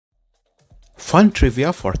Fun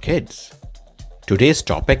trivia for kids. Today's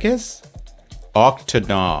topic is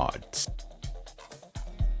Octonauts.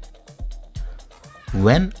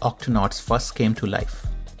 When Octonauts first came to life,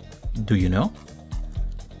 do you know?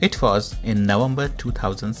 It was in November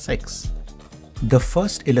 2006. The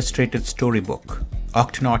first illustrated storybook,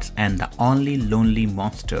 Octonauts and the Only Lonely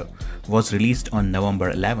Monster, was released on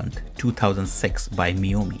November 11, 2006 by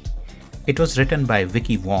Miyomi. It was written by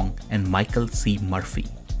Vicky Wong and Michael C. Murphy.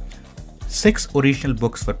 6 original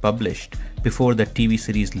books were published before the TV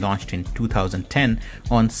series launched in 2010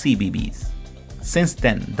 on CBeebies. Since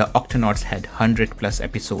then, the Octonauts had 100+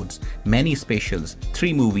 episodes, many specials,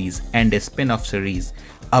 3 movies, and a spin-off series,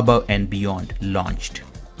 Above and Beyond, launched.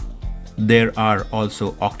 There are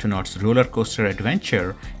also Octonauts Roller Coaster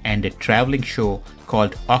Adventure and a traveling show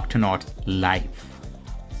called Octonauts Live.